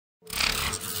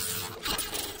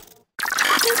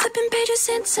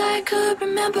since I could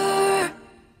remember,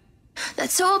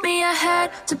 that told me I had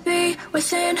to be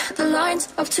within the lines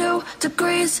of 2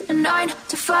 degrees and 9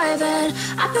 to 5. And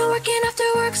I've been working after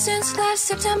work since last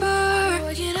September.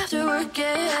 Working after work,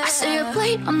 yeah. I stay up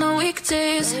late on the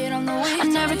weekdays. I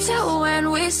never tell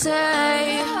when we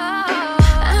say.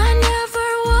 I never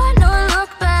wanna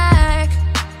look back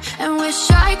and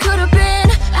wish I could have been.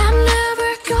 I've never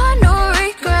got no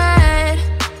regret.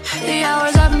 The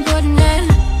hours I've been putting in,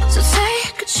 so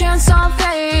take a chance on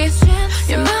faith.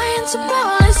 Your mind's a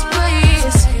boundless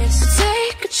place, so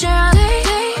take a chance,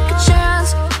 take a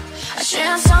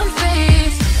chance on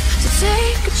faith. So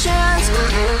take a chance,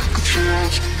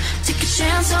 take a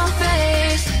chance on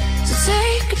faith. So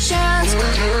take a chance.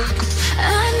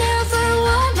 I never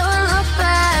wanna look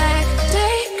back.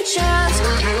 Take a chance,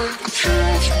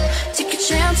 take a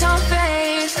chance on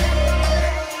faith.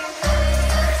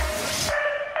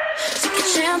 Take a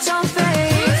chance on faith.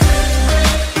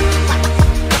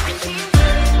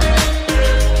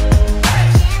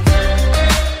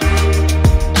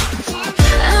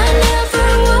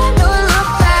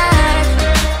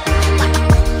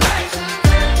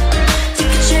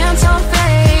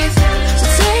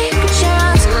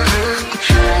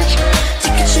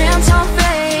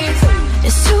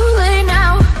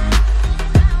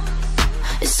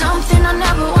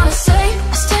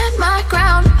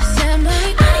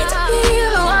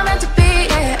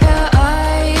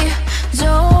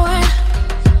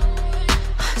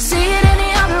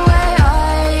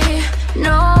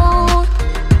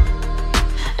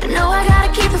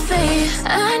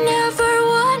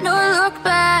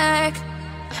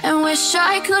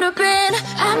 I could have been.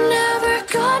 I've never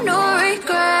got no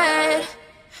regret.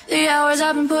 The hours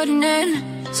I've been putting in,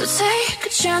 so take a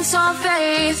chance on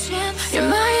faith. Your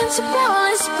mind's a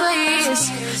boundless place,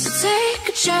 so take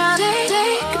a chance,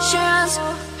 take a chance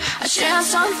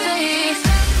on faith.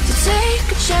 So take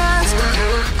a chance,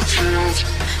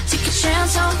 take a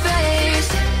chance on faith.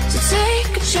 So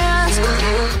take a chance.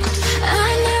 I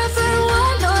never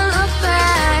wanna look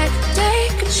back.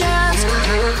 Take a chance.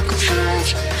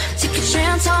 Take a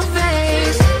chance on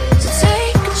faith. So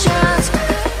take a chance.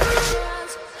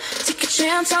 Take a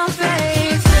chance on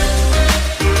faith.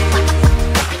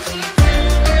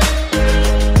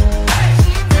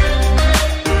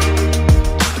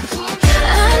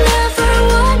 I never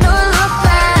wanna look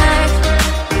back.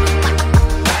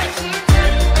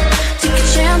 Take a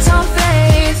chance on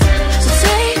faith. So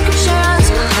take a chance.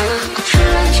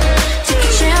 Take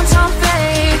a chance on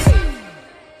faith.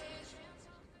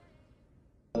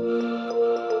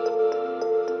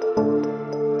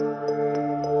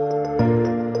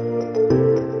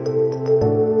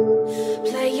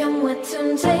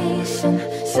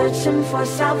 Searching for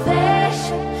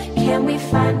salvation, can we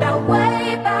find our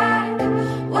way back,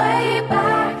 way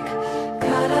back?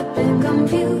 Caught up in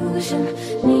confusion,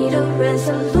 need a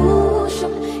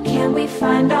resolution. Can we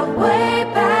find our way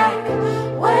back,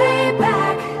 way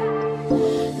back?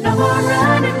 No more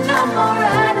running, no more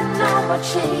running, no more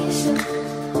chasing.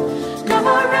 No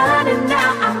more running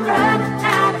now, I'm running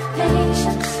out of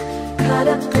patience. Caught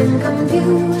up in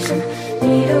confusion,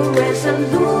 need a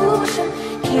resolution.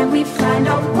 Can we find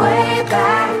our way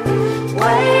back,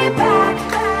 way back?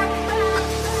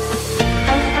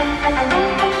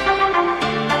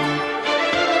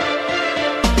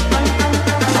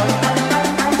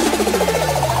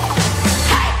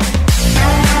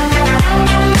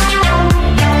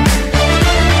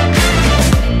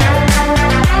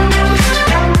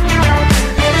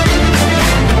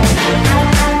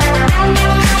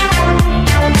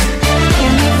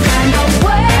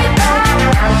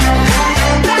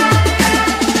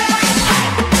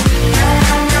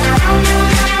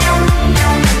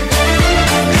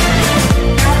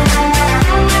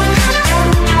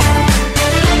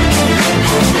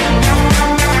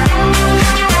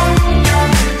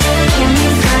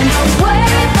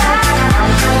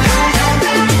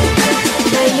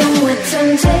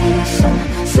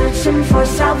 Searching for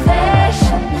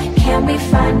salvation, can we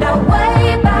find our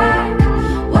way back,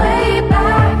 way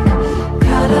back?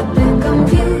 Caught up in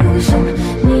confusion,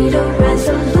 need a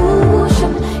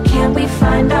resolution. Can we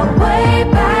find our way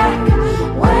back,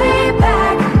 way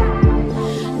back?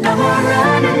 No more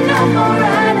running, no more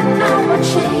running, no more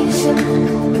chasing.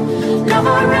 No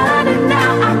more running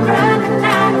now, I'm running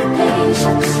out of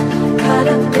patience. Caught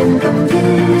up in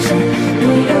confusion,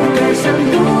 need a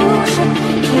resolution.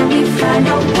 Can we find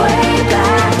our way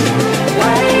back,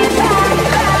 way back?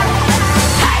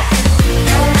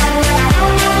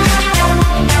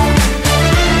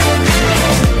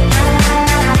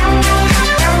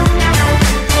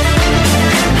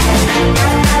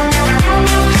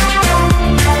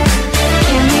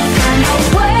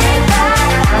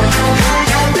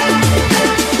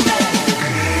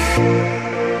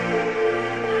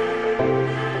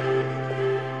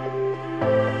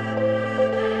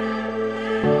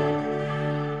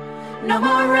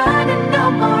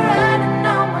 more running,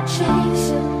 no more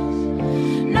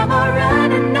chasing. No more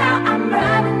running now, I'm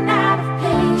running out of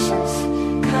patience.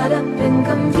 Caught up in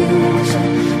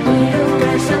confusion.